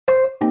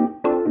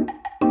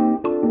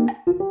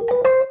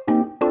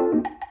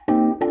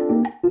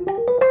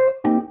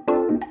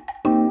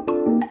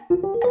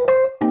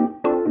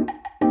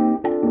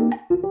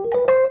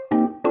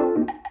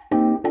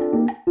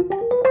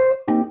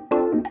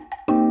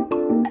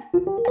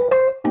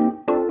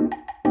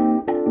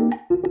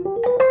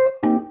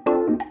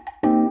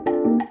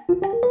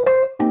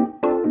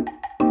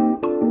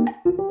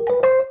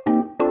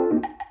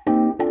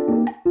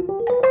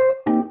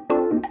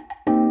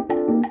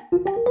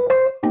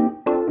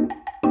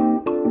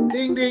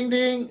Ding, ding,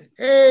 ding.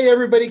 Hey,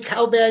 everybody,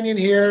 Cal Banyan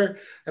here.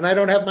 And I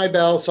don't have my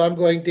bell, so I'm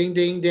going ding,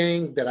 ding,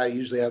 ding. But I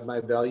usually have my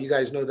bell. You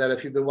guys know that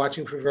if you've been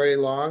watching for very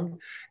long.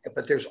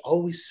 But there's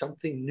always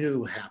something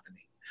new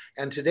happening.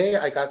 And today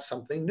I got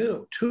something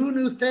new. Two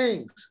new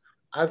things.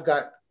 I've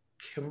got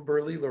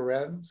Kimberly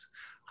Lorenz,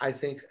 I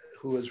think,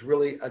 who is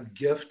really a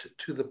gift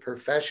to the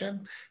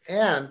profession,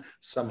 and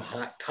some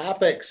hot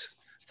topics.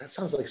 That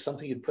sounds like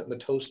something you'd put in the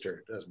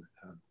toaster, doesn't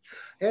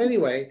it?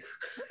 Anyway,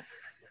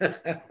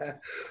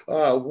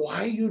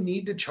 why you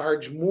need to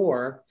charge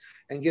more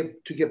and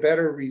get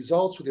better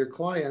results with your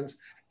clients,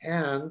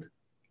 and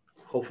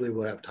hopefully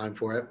we'll have time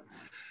for it.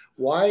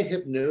 Why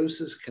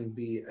hypnosis can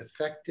be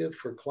effective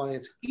for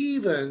clients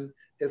even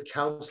if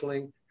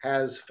counseling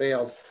has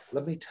failed.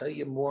 Let me tell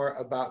you more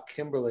about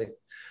Kimberly.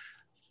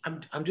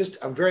 I'm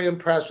very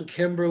impressed with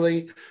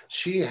Kimberly.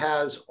 She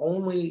has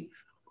only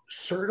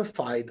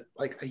certified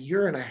like a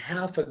year and a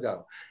half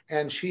ago,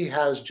 and she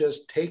has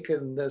just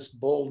taken this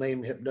bull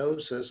named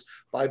hypnosis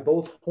by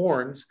both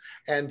horns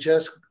and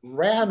just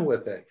ran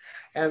with it.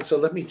 And so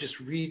let me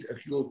just read a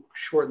little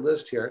short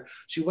list here.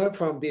 She went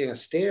from being a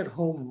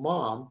stay-at-home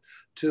mom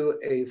to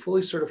a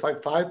fully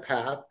certified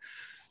 5-path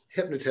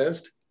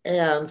hypnotist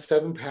and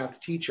 7-path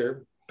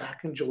teacher.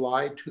 Back in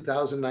July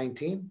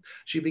 2019,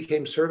 she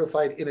became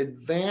certified in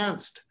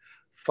advanced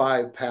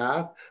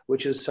 5-path,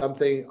 which is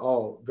something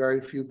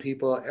very few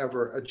people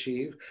ever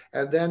achieve.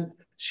 And then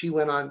she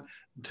went on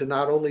to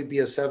not only be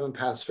a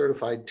 7-path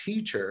certified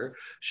teacher,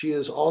 she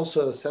is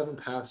also a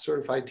 7-path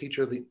certified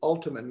teacher of the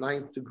ultimate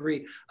 9th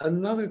degree.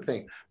 Another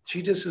thing,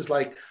 she just is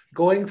like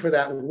going for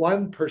that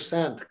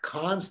 1%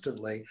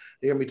 constantly.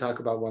 You hear me talk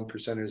about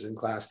 1%ers in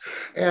class.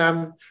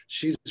 And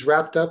she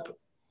wrapped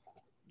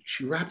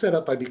that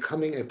up by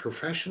becoming a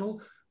professional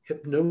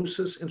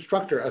hypnosis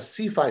instructor, a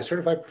CFI,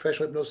 Certified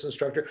Professional Hypnosis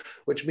Instructor,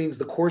 which means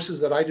the courses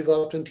that I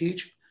developed and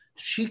teach,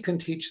 she can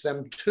teach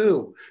them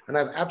too. And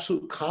I have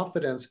absolute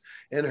confidence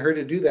in her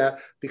to do that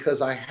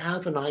because I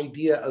have an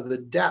idea of the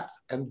depth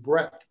and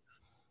breadth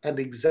and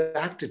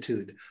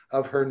exactitude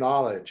of her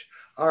knowledge.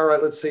 All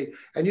right, let's see.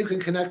 And you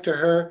can connect to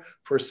her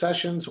for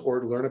sessions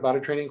or to learn about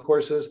her training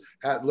courses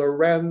at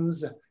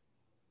Lorenz,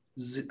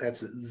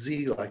 that's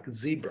Z like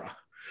zebra,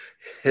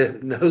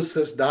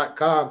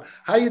 hypnosis.com.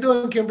 How you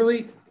doing,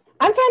 Kimberly?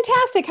 I'm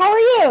fantastic. How are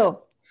you?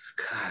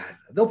 God,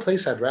 no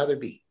place I'd rather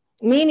be.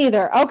 Me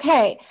neither.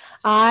 Okay.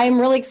 I'm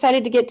really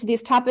excited to get to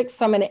these topics.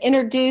 So I'm going to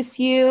introduce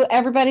you.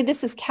 Everybody,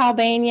 this is Cal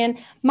Banyan,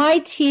 my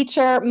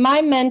teacher,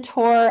 my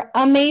mentor,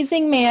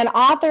 amazing man,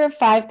 author of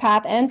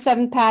 5-path and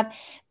 7-path,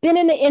 been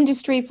in the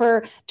industry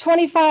for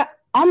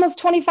almost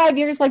 25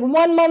 years, like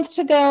 1 month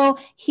to go.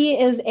 He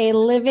is a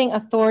living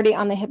authority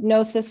on the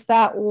hypnosis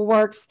that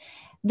works.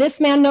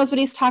 This man knows what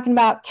he's talking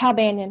about. Cal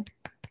Banyan,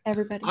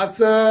 everybody.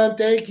 Awesome.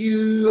 Thank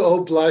you.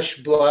 Oh, blush,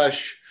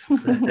 blush.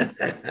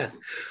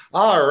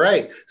 All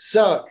right.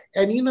 So,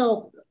 and you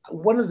know,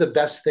 one of the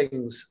best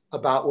things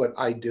about what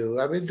I do,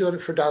 I've been doing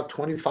it for about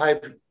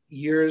 25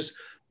 years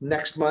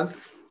next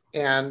month,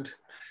 and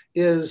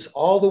is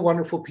all the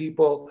wonderful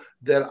people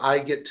that I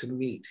get to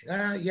meet.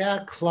 Yeah,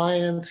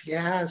 clients,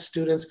 yeah,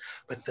 students,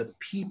 but the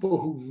people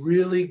who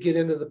really get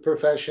into the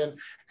profession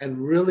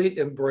and really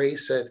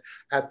embrace it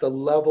at the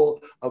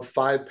level of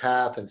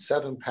 5-path and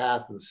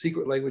 7-path and the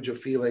secret language of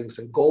feelings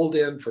and gold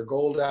in for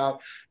gold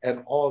out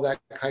and all that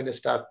kind of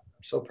stuff.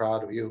 I'm so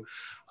proud of you.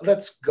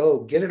 Let's go,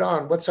 get it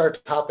on. What's our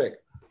topic?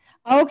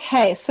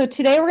 Okay, so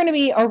today we're going to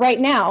be, or right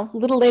now, a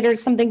little later,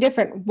 something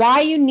different.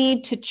 Why you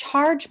need to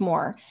charge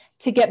more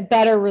to get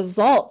better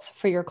results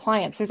for your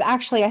clients. There's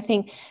actually, I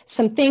think,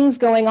 some things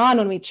going on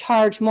when we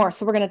charge more.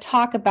 So we're going to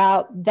talk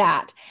about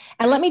that.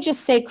 And let me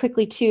just say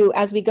quickly too,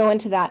 as we go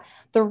into that,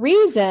 the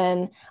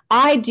reason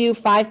I do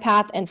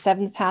 5-path and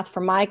 7-path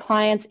for my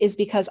clients is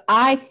because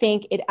I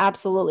think it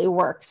absolutely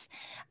works.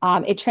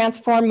 It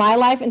transformed my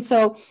life. And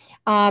so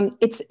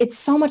it's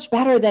so much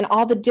better than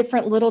all the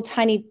different little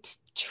tiny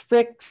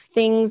tricks,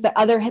 things that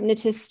other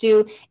hypnotists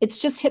do. It's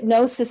just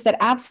hypnosis that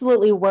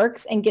absolutely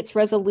works and gets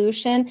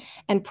resolution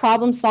and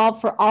problem solved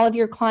for all of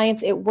your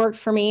clients. It worked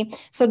for me.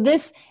 So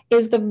this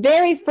is the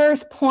very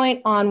first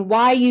point on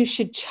why you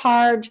should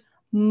charge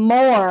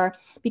more,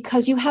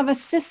 because you have a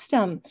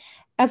system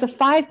as a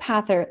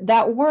 5-pather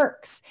that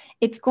works.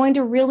 It's going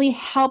to really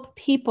help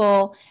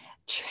people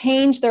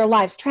change their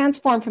lives,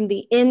 transform from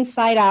the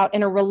inside out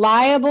in a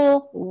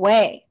reliable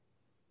way.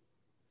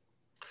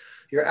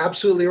 You're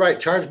absolutely right.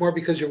 Charge more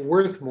because you're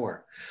worth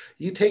more.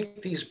 You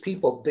take these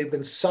people, they've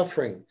been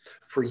suffering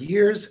for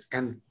years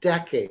and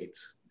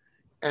decades.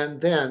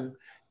 And then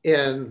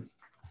in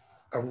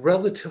a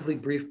relatively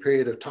brief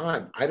period of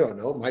time, I don't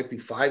know, it might be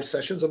 5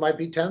 sessions, it might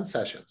be 10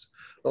 sessions.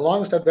 The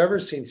longest I've ever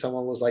seen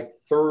someone was like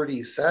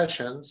 30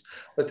 sessions,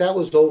 but that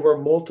was over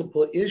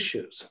multiple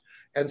issues.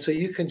 And so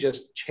you can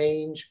just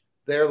change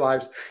their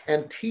lives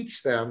and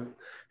teach them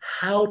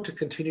how to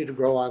continue to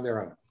grow on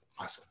their own.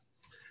 Awesome.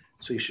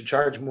 So you should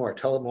charge more.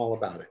 Tell them all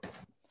about it.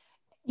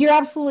 You're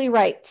absolutely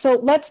right. So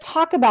let's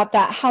talk about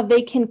that, how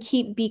they can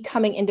keep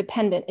becoming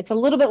independent. It's a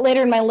little bit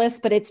later in my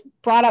list, but it's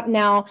brought up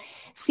now.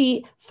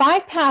 See,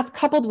 5 path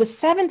coupled with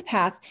 7th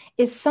path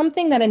is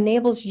something that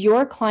enables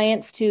your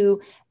clients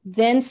to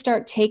then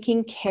start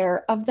taking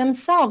care of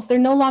themselves. They're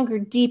no longer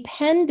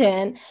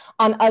dependent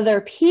on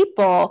other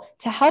people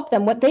to help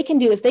them. What they can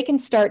do is they can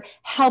start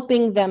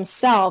helping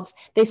themselves.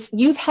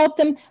 You've helped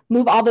them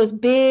move all those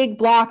big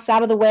blocks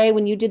out of the way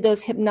when you did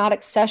those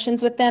hypnotic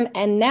sessions with them.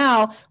 And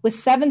now with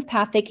 7th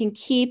path, they can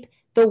keep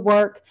the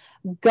work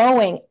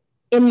going.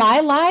 In my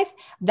life,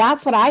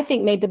 that's what I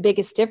think made the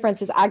biggest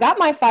difference is I got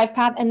my 5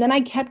 path and then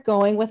I kept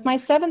going with my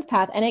 7th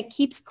path, and it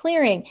keeps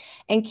clearing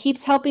and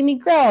keeps helping me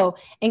grow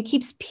and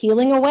keeps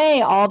peeling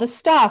away all the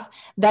stuff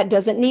that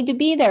doesn't need to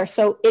be there.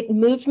 So it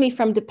moved me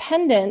from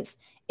dependence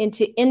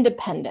into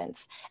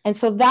independence. And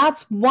so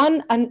that's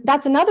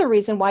another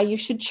reason why you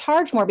should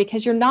charge more,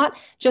 because you're not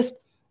just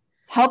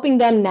helping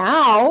them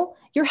now,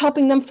 you're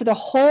helping them for the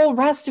whole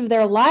rest of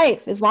their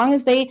life, as long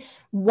as they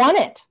want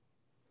it.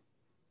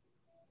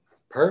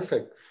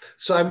 Perfect.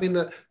 So, I mean,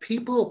 the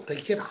people, they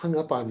get hung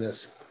up on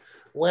this.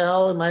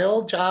 Well, in my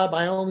old job,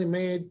 I only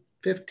made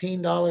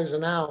 $15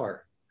 an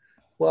hour.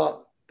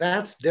 Well,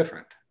 that's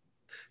different.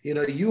 You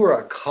know, you were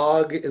a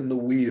cog in the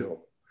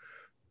wheel,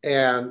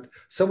 and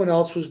someone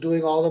else was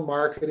doing all the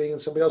marketing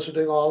and somebody else was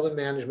doing all the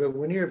management.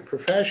 When you're a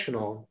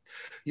professional,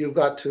 you've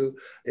got to,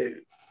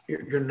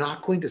 you're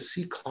not going to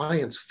see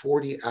clients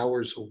 40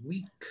 hours a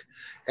week.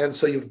 And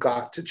so you've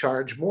got to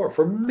charge more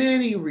for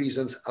many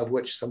reasons, of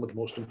which some of the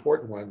most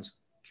important ones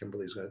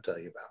Kimberly's going to tell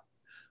you about.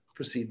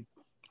 Proceed.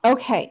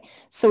 Okay,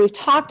 so we've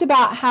talked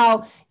about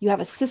how you have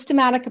a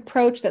systematic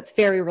approach that's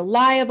very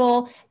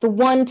reliable, the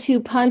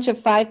 1-2 punch of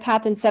 5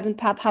 path and 7th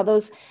path, how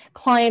those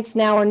clients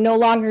now are no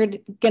longer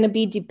going to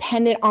be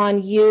dependent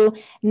on you.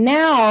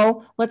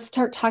 Now, let's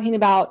start talking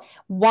about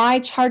why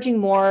charging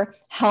more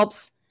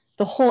helps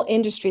the whole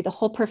industry, the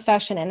whole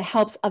profession, and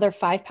helps other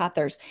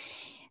 5-pathers.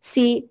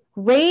 See,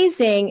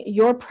 raising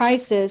your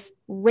prices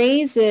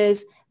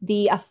raises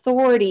the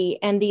authority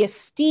and the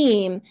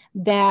esteem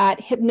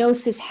that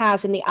hypnosis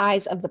has in the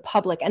eyes of the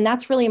public. And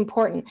that's really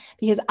important,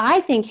 because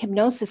I think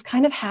hypnosis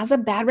kind of has a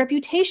bad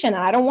reputation,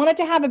 and I don't want it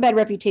to have a bad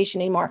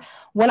reputation anymore.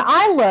 When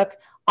I look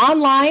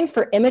online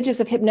for images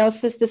of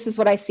hypnosis, this is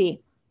what I see.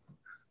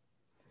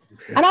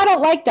 And I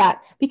don't like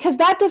that, because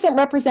that doesn't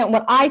represent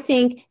what I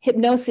think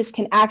hypnosis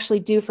can actually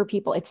do for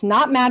people. It's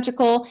not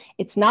magical,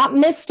 it's not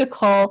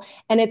mystical,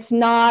 and it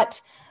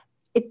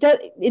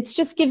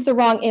just gives the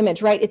wrong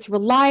image, right? It's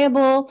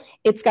reliable.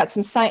 It's got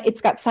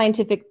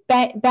scientific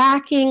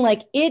backing.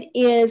 Like, it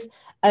is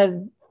a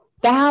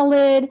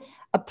valid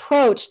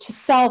approach to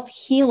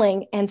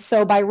self-healing. And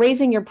so by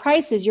raising your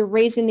prices, you're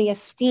raising the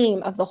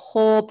esteem of the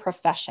whole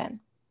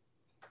profession.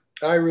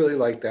 I really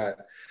like that.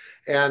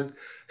 And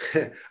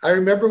I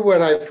remember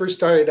when I first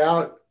started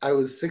out, I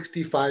was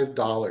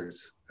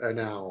 $65 an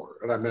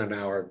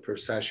hour per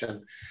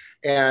session.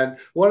 And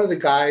one of the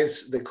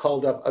guys that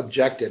called up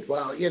objected.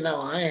 Well, you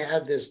know, I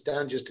had this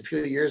done just a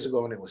few years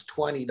ago and it was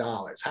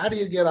 $20. How do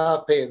you get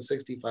off paying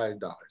 $65?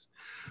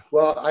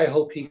 Well, I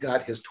hope he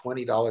got his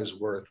 $20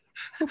 worth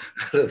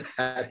out of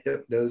that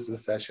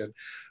hypnosis session.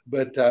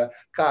 But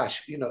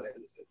gosh, you know,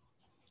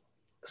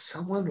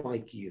 someone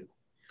like you,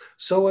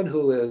 someone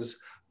who is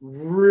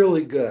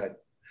really good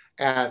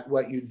at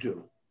what you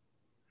do,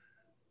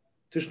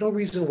 there's no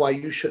reason why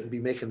you shouldn't be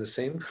making the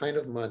same kind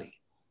of money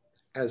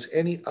as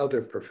any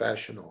other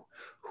professional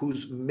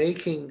who's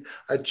making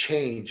a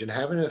change and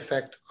having an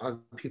effect on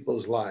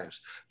people's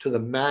lives to the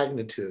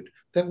magnitude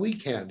that we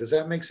can. Does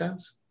that make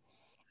sense?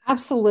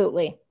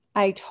 Absolutely.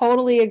 I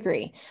totally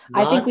agree.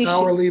 Not I think we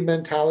hourly should.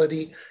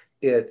 mentality.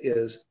 It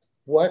is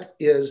what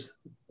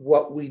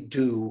we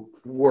do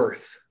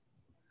worth.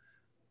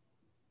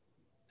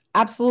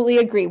 Absolutely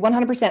agree.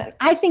 100%.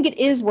 I think it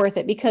is worth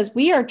it, because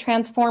we are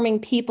transforming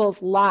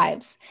people's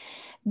lives.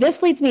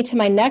 This leads me to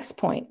my next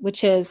point,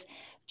 which is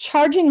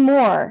charging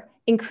more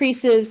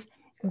increases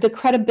the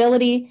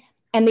credibility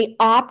and the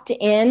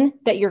opt-in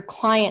that your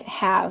client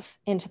has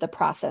into the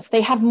process. They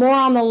have more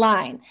on the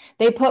line.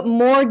 They put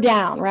more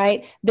down,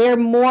 right? They're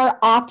more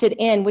opted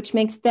in, which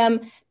makes them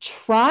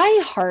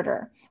try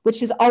harder,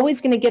 which is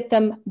always going to get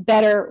them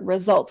better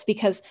results.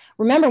 Because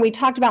remember, we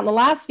talked about in the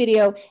last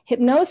video,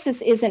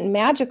 hypnosis isn't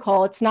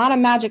magical. It's not a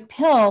magic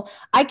pill.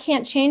 I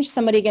can't change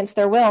somebody against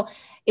their will.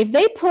 If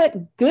they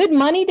put good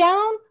money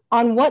down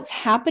on what's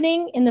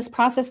happening in this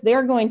process,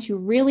 they're going to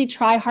really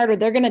try harder.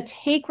 They're going to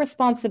take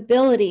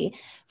responsibility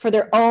for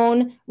their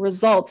own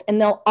results,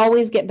 and they'll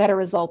always get better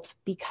results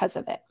because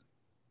of it.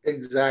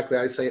 Exactly.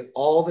 I say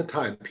all the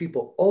time,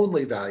 people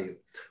only value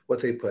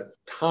what they put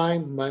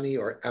time, money,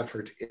 or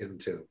effort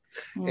into.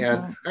 Mm-hmm.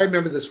 And I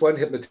remember this one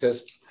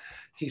hypnotist,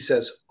 he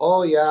says,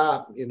 oh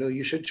yeah, you know,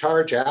 you should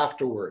charge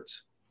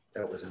afterwards.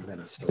 That was in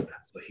Minnesota,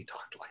 so he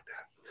talked like that.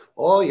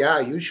 Oh yeah,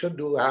 you should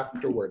do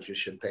afterwards, you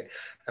should pay.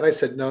 And I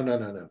said,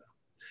 no.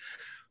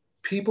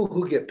 People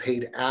who get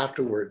paid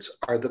afterwards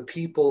are the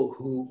people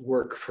who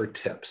work for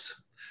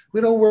tips. We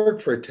don't work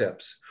for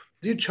tips.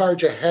 You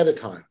charge ahead of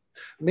time.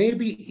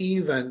 Maybe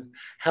even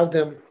have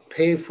them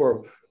pay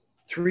for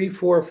 3,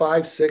 4,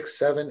 5, 6,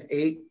 7,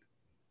 8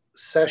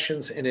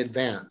 sessions in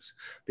advance,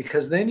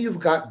 because then you've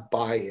got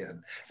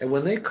buy-in. And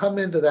when they come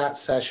into that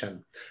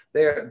session,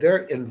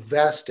 they're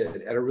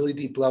invested at a really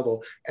deep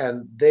level,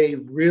 and they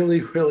really,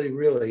 really,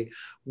 really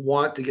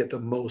want to get the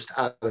most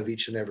out of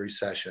each and every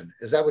session.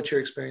 Is that what you're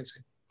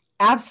experiencing?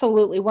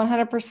 Absolutely,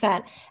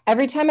 100%.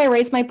 Every time I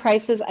raise my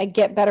prices, I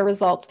get better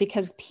results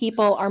because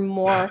people are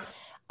more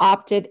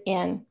opted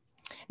in.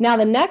 Now,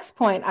 the next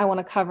point I want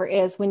to cover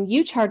is when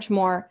you charge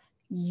more,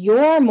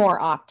 you're more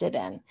opted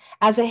in.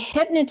 As a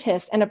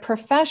hypnotist and a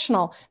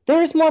professional,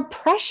 there's more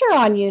pressure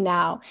on you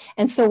now.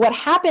 And so what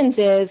happens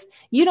is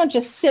you don't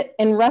just sit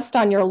and rest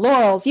on your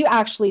laurels. You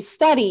actually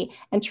study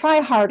and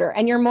try harder,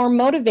 and you're more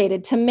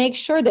motivated to make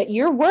sure that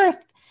you're worth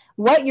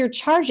what you're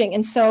charging.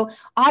 And so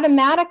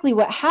automatically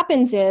what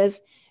happens is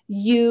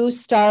you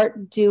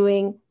start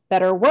doing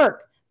better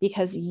work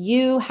because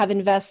you have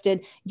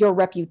invested your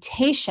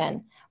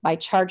reputation by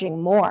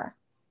charging more.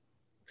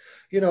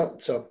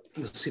 So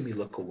you'll see me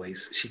look away.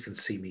 She can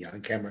see me on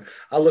camera.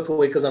 I'll look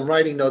away because I'm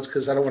writing notes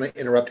because I don't want to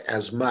interrupt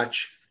as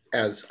much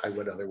as I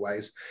would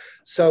otherwise.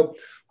 So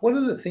one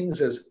of the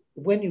things is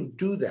when you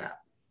do that,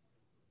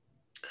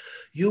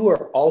 you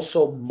are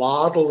also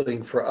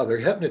modeling for other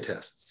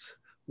hypnotists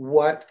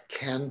what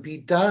can be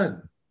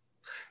done.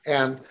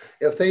 And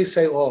if they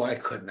say, oh, I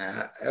couldn't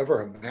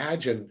ever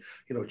imagine,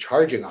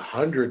 charging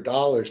 $100, $200,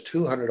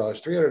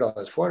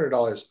 $300,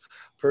 $400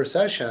 per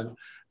session.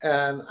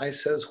 And I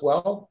says,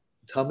 well,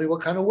 tell me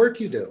what kind of work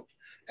you do.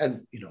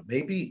 And,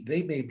 maybe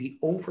they may be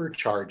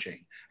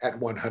overcharging at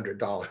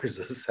 $100 a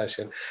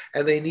session,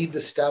 and they need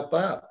to step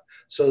up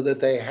so that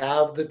they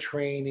have the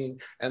training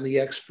and the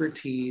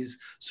expertise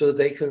so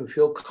they can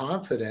feel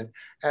confident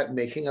at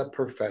making a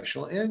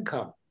professional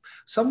income.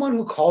 Someone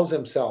who calls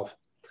himself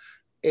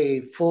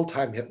a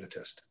full-time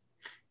hypnotist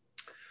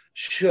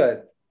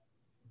should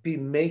be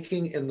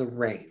making in the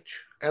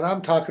range. And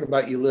I'm talking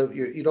about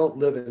you don't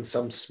live in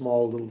some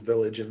small little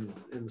village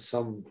in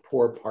some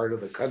poor part of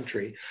the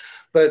country,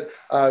 but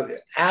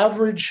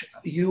average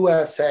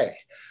USA,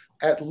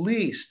 at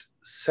least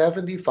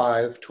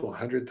 $75,000 to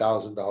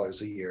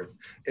 $100,000 a year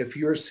if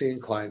you're seeing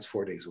clients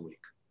 4 days a week.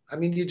 I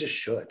mean, you just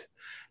should.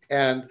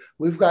 And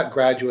we've got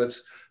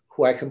graduates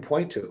who I can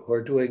point to who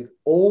are doing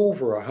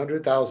over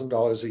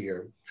 $100,000 a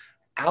year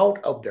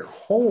out of their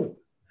home.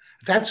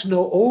 That's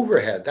no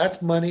overhead.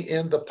 That's money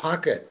in the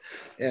pocket.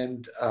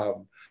 And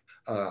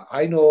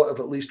I know of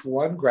at least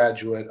one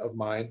graduate of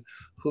mine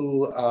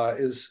who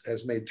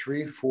has made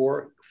 3,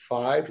 4,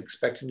 5,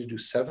 expecting to do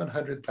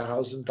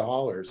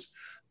 $700,000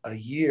 a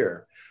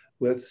year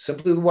with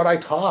simply what I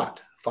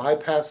taught: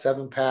 5-path,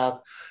 7-path,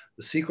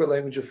 the secret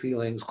language of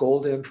feelings,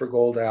 gold in for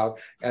gold out,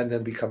 and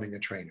then becoming a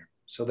trainer.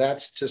 So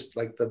that's just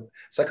like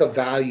it's like a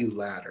value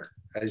ladder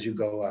as you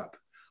go up.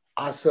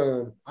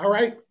 Awesome. All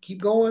right,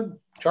 keep going.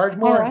 Charge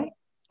more.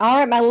 All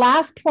right. My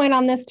last point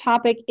on this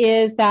topic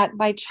is that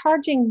by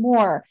charging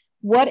more,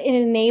 what it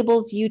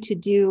enables you to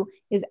do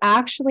is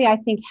actually, I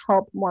think,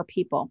 help more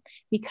people,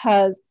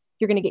 because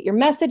you're going to get your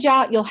message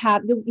out.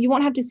 You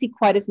won't have to see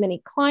quite as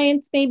many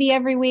clients maybe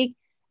every week,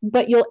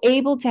 but you'll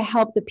able to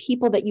help the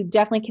people that you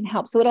definitely can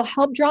help. So it'll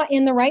help draw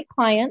in the right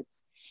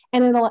clients,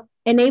 and it'll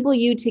enable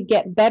you to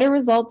get better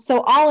results.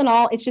 So all in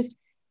all, it's just,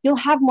 you'll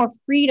have more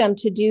freedom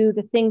to do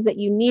the things that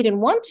you need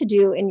and want to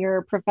do in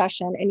your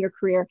profession and your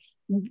career,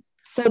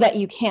 so that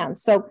you can.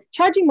 So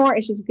charging more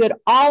is just good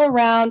all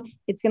around.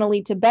 It's going to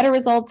lead to better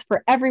results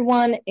for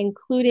everyone,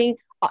 including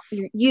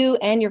you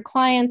and your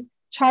clients.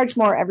 Charge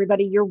more,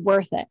 everybody. You're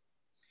worth it.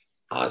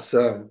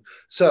 Awesome.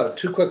 So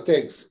 2 quick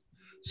things.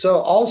 So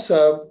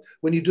also,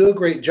 when you do a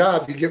great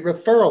job, you get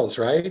referrals,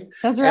 right?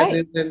 That's right.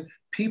 And then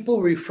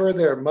people refer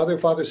their mother,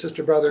 father,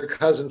 sister, brother,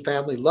 cousin,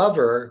 family,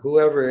 lover,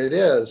 whoever it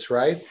is,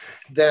 right?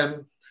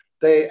 Then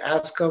they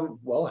ask them,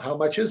 well, how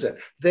much is it?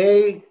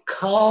 They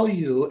call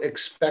you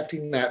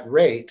expecting that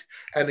rate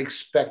and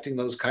expecting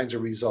those kinds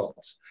of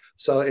results.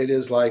 So it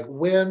is like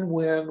win,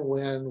 win,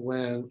 win,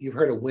 win. You've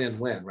heard of win,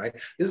 win, right?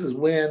 This is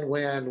win,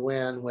 win,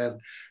 win, win,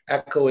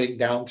 echoing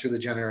down through the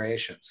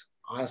generations.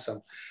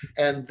 Awesome.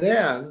 And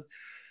then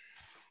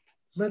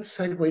let's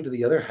segue to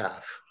the other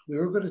half. We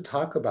were going to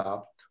talk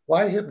about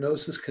why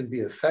hypnosis can be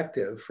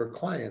effective for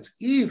clients,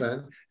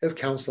 even if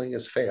counseling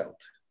has failed.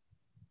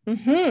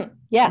 Mm-hmm.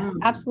 Yes,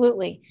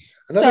 absolutely.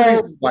 Another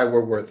reason why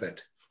we're worth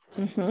it.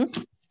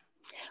 Mm-hmm.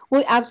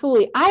 Well,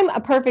 absolutely. I'm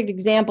a perfect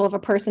example of a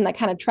person that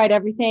kind of tried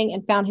everything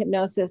and found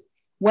hypnosis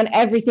when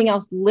everything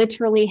else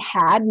literally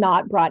had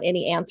not brought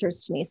any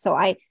answers to me. So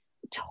I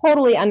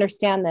totally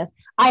understand this.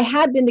 I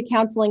had been to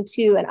counseling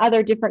too, and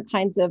other different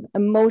kinds of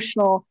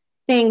emotional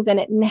things, and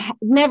it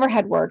never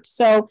had worked.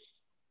 So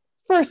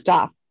first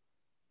off,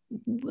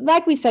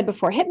 like we said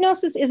before,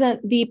 hypnosis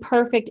isn't the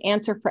perfect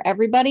answer for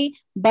everybody,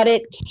 but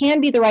it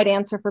can be the right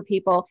answer for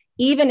people,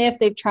 even if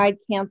they've tried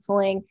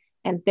counseling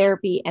and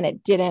therapy and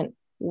it didn't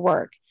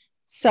work.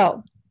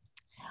 So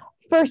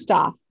first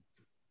off,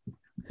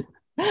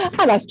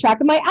 I lost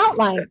track of my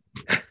outline.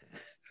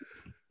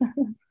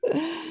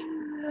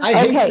 I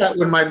hate that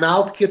when my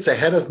mouth gets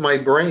ahead of my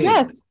brain,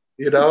 Yes.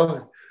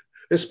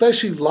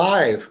 Especially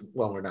live.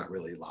 Well, we're not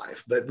really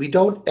live, but we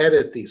don't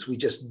edit these. We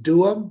just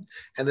do them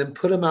and then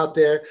put them out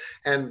there.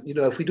 And,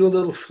 if we do a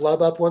little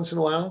flub up once in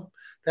a while,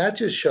 that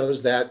just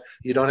shows that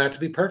you don't have to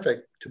be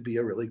perfect to be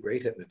a really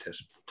great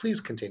hypnotist. Please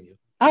continue.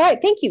 All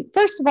right. Thank you.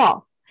 First of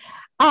all,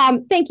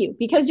 thank you,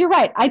 because you're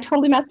right. I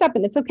totally messed up,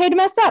 and it's okay to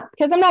mess up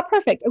because I'm not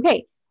perfect.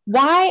 Okay.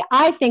 Why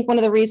I think one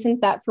of the reasons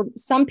that for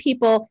some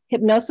people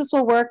hypnosis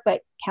will work,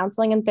 but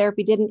counseling and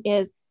therapy didn't,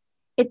 is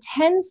it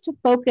tends to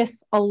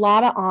focus a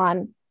lot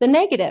on the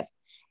negative.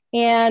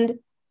 And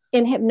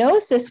in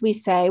hypnosis, we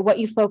say what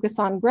you focus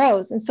on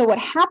grows. And so what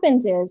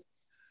happens is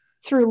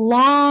through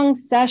long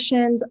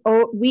sessions,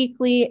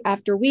 weekly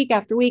after week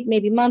after week,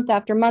 maybe month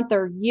after month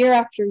or year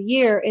after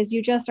year, is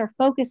you just are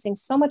focusing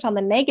so much on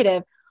the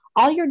negative.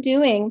 All you're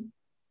doing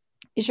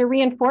is you're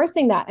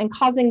reinforcing that and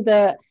causing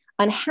the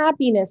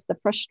unhappiness, the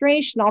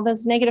frustration, all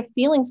those negative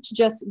feelings to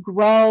just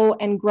grow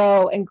and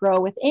grow and grow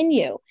within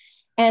you.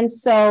 And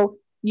so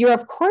you're,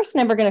 of course,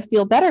 never going to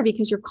feel better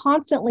because you're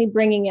constantly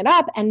bringing it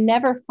up and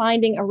never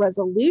finding a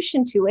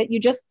resolution to it. You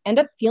just end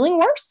up feeling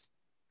worse.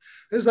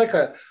 There's like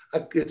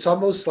it's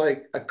almost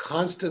like a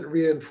constant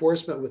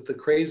reinforcement with the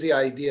crazy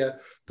idea,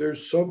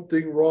 there's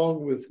something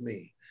wrong with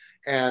me.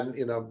 And,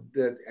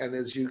 and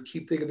as you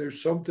keep thinking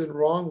there's something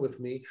wrong with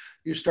me,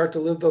 you start to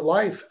live the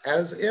life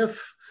as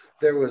if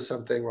there was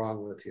something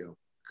wrong with you.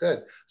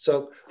 Good.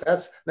 So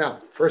now,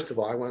 first of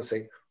all, I want to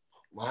say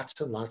lots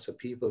and lots of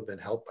people have been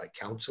helped by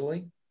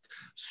counseling,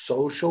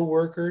 social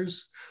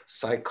workers,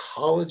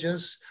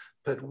 psychologists,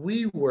 but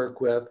we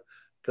work with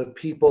the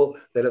people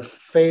that have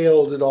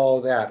failed at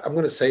all that. I'm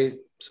going to say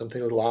something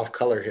a little off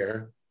color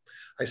here.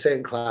 I say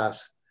in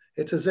class,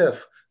 it's as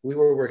if we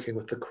were working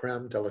with the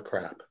creme de la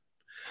crap.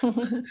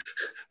 The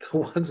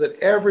ones that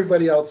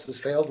everybody else has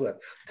failed with.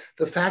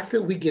 The fact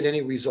that we get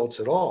any results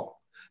at all,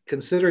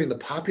 considering the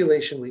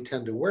population we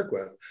tend to work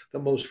with, the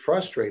most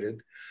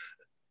frustrated,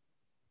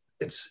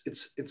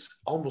 it's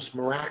almost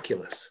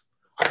miraculous.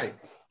 All right,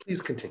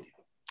 please continue.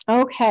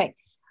 Okay.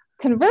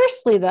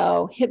 Conversely,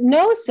 though,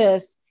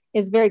 hypnosis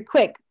is very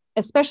quick,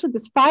 especially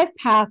this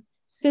 5-path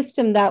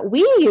system that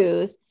we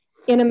use.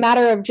 In a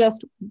matter of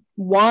just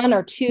 1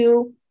 or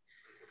 2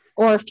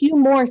 or a few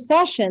more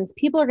sessions,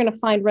 people are going to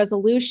find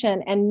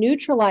resolution and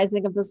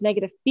neutralizing of those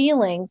negative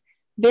feelings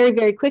very,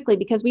 very quickly,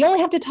 because we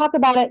only have to talk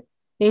about it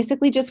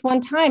basically just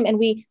one time. And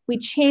we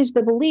change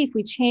the belief,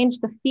 we change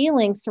the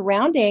feelings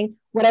surrounding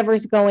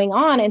whatever's going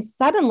on. And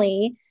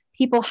suddenly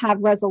people have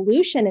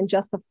resolution in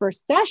just the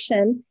first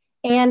session,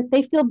 and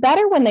they feel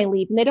better when they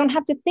leave, and they don't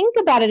have to think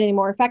about it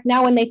anymore. In fact,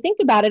 now when they think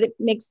about it,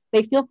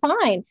 they feel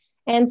fine.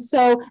 And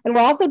we're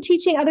also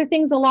teaching other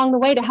things along the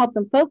way to help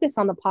them focus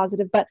on the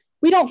positive, but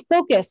we don't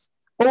focus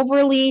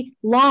overly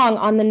long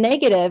on the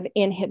negative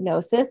in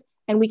hypnosis.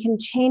 And we can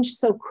change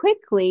so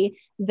quickly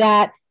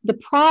that the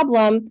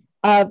problem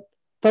of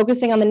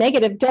focusing on the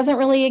negative doesn't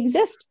really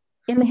exist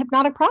in the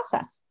hypnotic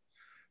process.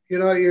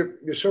 You're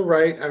so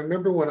right. I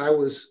remember when I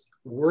was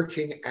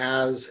working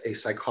as a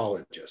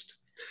psychologist,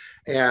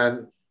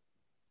 and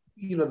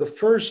the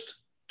first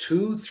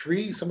 2,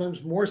 3,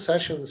 sometimes more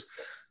sessions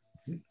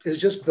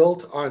is just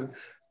built on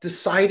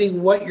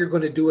deciding what you're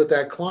going to do with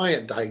that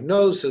client,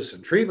 diagnosis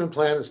and treatment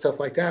plan and stuff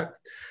like that.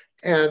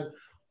 And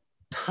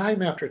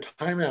time after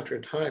time after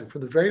time,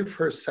 from the very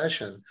first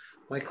session,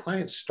 my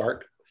clients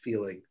start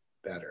feeling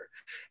better.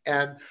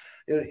 And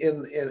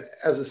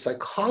as a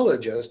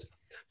psychologist,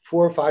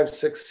 4, 5,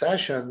 6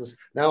 sessions,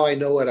 now I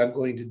know what I'm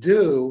going to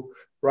do.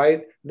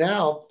 Right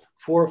now,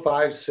 4,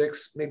 5,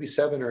 6, maybe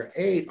 7 or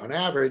 8 on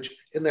average,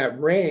 in that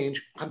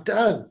range, I'm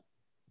done.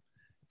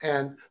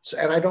 And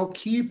I don't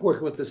keep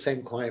working with the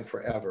same client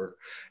forever.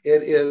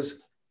 It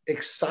is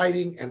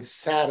exciting and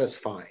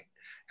satisfying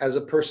as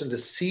a person to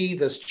see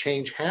this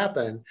change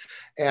happen.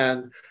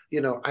 And,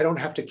 I don't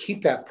have to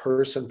keep that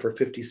person for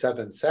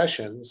 57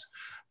 sessions,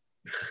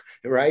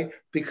 right?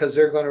 Because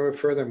they're going to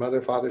refer their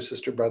mother, father,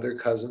 sister, brother,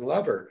 cousin,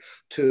 lover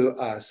to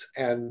us.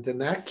 And then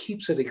that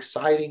keeps it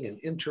exciting and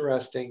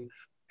interesting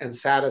and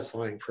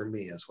satisfying for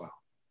me as well.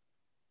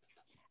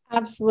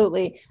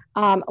 Absolutely.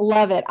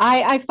 Love it.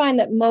 I find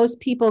that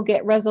most people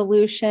get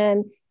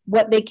resolution,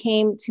 what they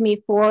came to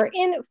me for,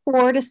 in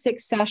 4 to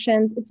 6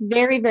 sessions. It's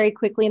very, very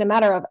quickly, in a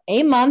matter of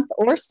a month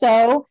or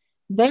so,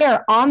 they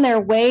are on their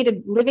way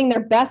to living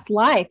their best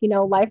life.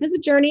 Life is a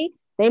journey.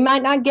 They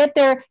might not get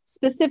there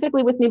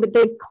specifically with me, but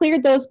they've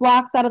cleared those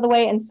blocks out of the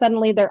way, and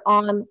suddenly they're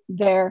on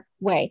their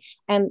way.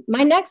 And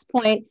my next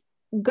point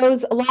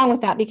goes along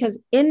with that, because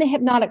in the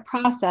hypnotic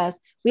process,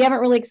 we haven't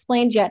really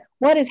explained yet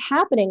what is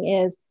happening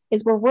is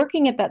we're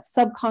working at that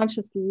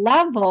subconscious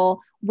level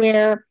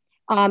where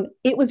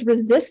it was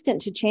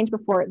resistant to change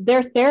before.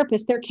 Their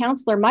therapist, their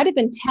counselor might have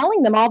been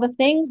telling them all the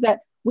things that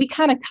we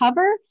kind of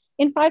cover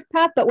in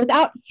 5-path, but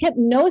without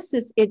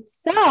hypnosis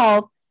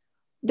itself,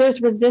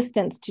 there's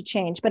resistance to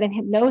change. But in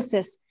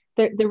hypnosis,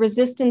 the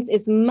resistance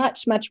is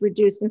much, much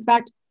reduced. In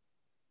fact,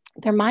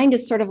 their mind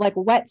is sort of like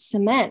wet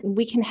cement, and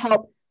we can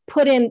help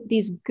put in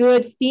these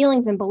good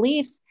feelings and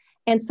beliefs.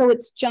 And so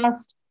it's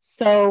just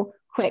so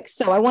quick.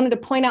 So I wanted to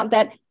point out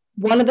that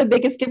one of the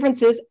biggest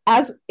differences,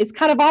 as it's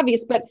kind of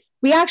obvious, but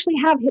we actually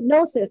have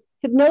hypnosis.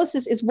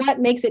 Hypnosis is what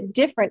makes it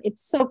different.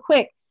 It's so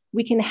quick.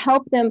 We can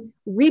help them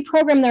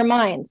reprogram their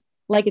minds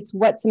like it's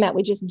what cement.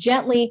 We just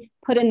gently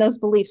put in those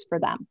beliefs for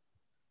them.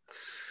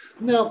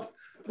 No,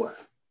 well,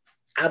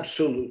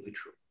 absolutely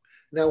true.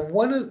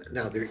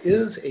 Now, there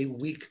is a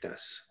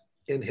weakness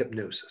in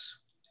hypnosis,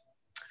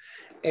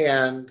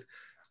 and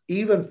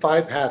even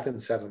 5-path and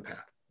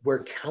 7-path,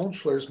 where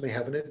counselors may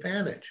have an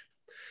advantage,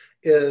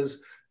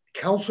 is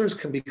counselors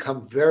can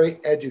become very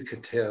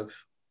educative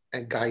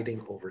and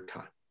guiding over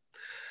time.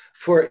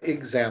 For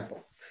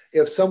example,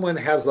 if someone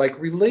has like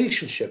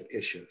relationship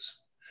issues,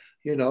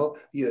 you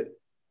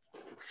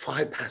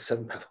 5-path,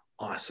 7-path,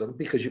 awesome,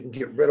 because you can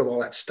get rid of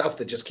all that stuff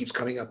that just keeps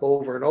coming up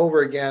over and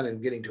over again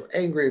and getting too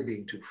angry,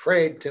 being too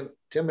afraid,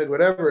 timid,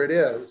 whatever it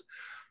is.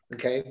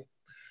 Okay.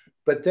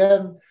 But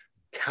then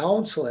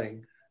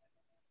counseling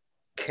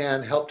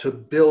can help to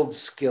build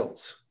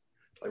skills,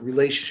 like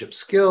relationship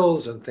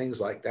skills and things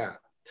like that.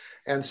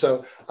 And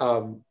so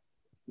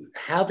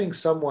having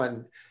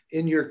someone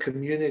in your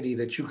community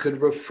that you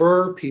could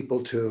refer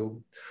people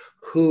to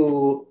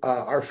who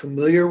are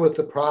familiar with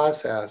the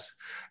process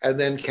and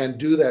then can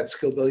do that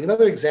skill building.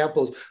 Another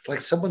example is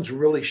like someone's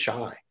really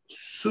shy,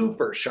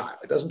 super shy.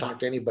 It doesn't talk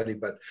to anybody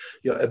but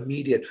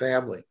immediate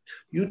family.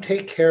 You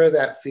take care of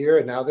that fear,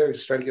 and now they're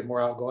starting to get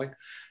more outgoing.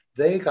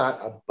 They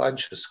got a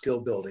bunch of skill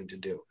building to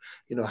do,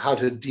 how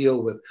to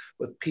deal with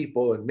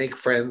people and make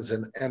friends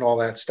and all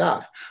that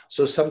stuff.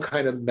 So some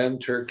kind of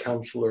mentor,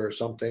 counselor, or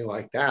something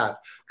like that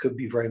could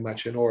be very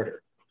much in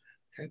order.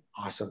 Okay,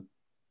 awesome.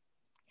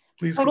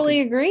 Please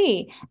totally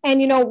agree.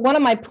 And one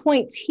of my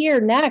points here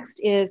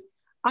next is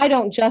I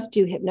don't just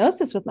do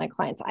hypnosis with my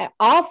clients. I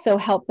also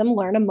help them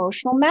learn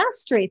emotional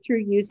mastery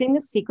through using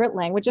the secret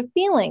language of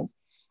feelings.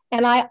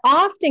 And I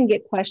often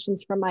get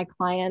questions from my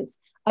clients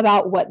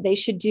about what they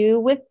should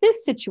do with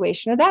this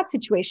situation or that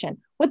situation.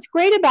 What's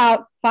great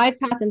about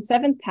 5-path and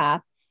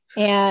 7-path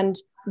and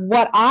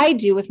what I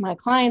do with my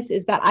clients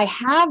is that I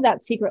have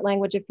that secret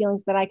language of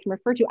feelings that I can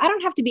refer to. I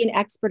don't have to be an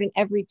expert in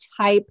every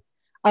type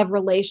of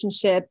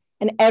relationship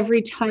and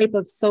every type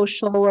of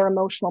social or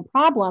emotional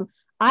problem.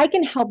 I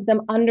can help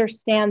them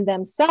understand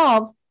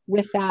themselves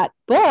with that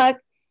book,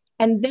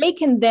 and they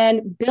can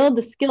then build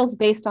the skills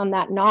based on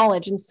that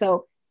knowledge. And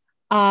so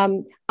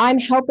I'm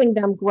helping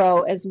them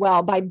grow as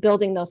well by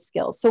building those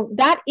skills. So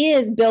that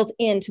is built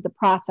into the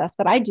process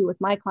that I do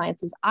with my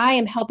clients is I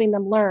am helping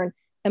them learn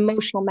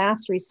emotional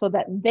mastery so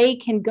that they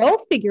can go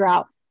figure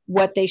out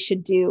what they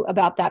should do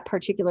about that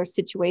particular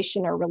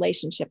situation or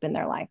relationship in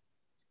their life.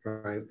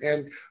 Right.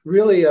 And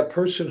really a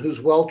person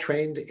who's well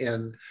trained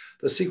in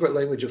the secret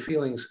language of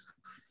feelings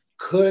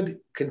could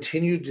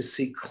continue to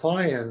see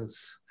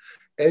clients,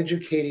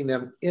 educating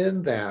them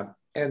in that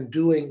and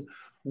doing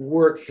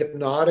work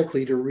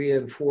hypnotically to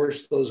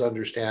reinforce those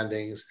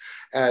understandings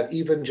at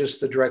even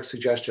just the direct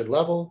suggestion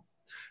level,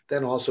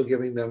 then also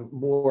giving them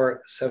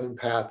more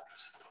 7-path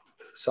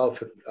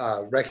self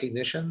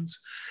recognitions.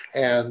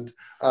 And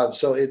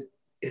so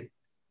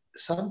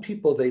some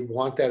people, they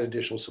want that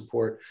additional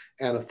support,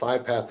 and a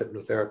 5-path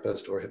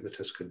hypnotherapist or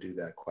hypnotist could do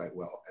that quite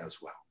well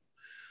as well.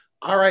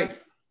 All right,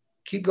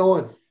 keep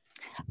going.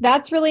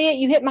 That's really it.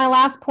 You hit my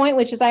last point,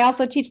 which is I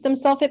also teach them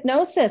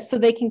self-hypnosis so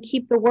they can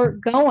keep the work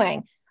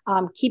going,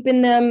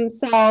 keeping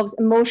themselves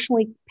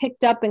emotionally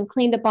picked up and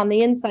cleaned up on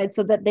the inside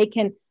so that they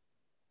can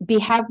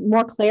have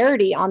more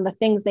clarity on the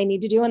things they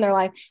need to do in their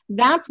life.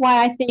 That's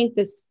why I think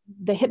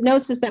the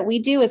hypnosis that we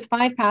do as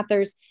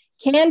 5-pathers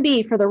can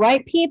be, for the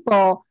right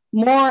people,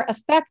 more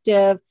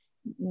effective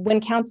when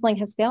counseling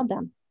has failed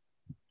them.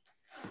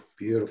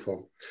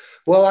 Beautiful.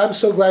 Well, I'm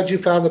so glad you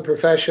found the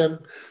profession.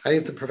 I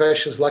think the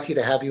profession is lucky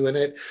to have you in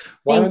it.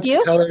 Why don't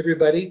you tell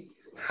everybody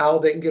how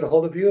they can get a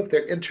hold of you if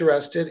they're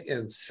interested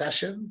in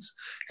sessions,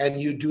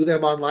 and you do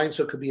them online,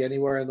 so it could be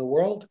anywhere in the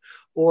world,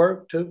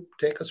 or to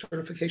take a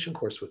certification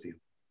course with you?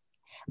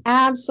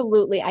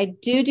 Absolutely. I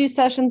do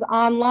sessions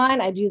online.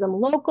 I do them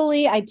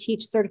locally. I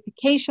teach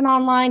certification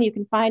online. You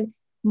can find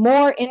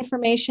more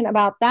information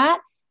about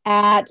that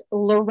at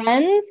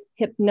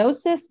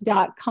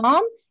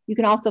lorenzhypnosis.com. You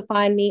can also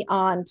find me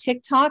on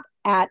TikTok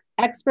at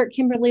Expert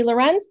Kimberly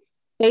Lorenz,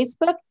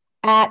 Facebook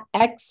at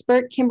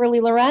Expert Kimberly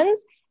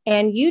Lorenz,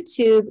 and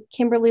YouTube,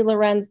 Kimberly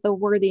Lorenz, the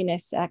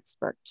Worthiness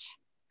Expert.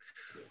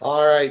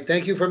 All right.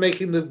 Thank you for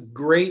making the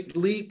great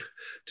leap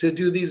to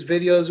do these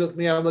videos with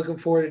me. I'm looking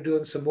forward to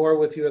doing some more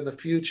with you in the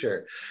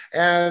future.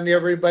 And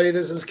everybody,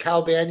 this is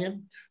Cal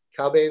Banyan.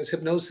 Cal Banyan's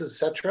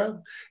Hypnosis,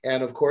 etc.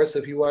 And of course,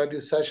 if you want to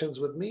do sessions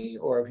with me,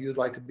 or if you'd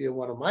like to be in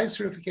one of my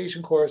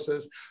certification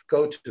courses,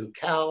 go to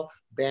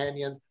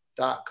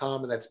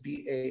calbanyan.com, and that's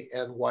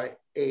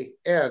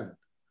BANYAN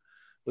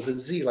with a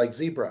Z like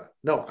zebra.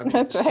 No, I'm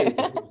that's right.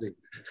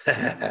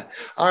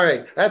 All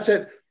right, that's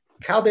it.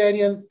 Cal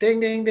Banyan,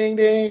 ding, ding, ding,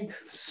 ding,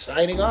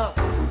 signing off.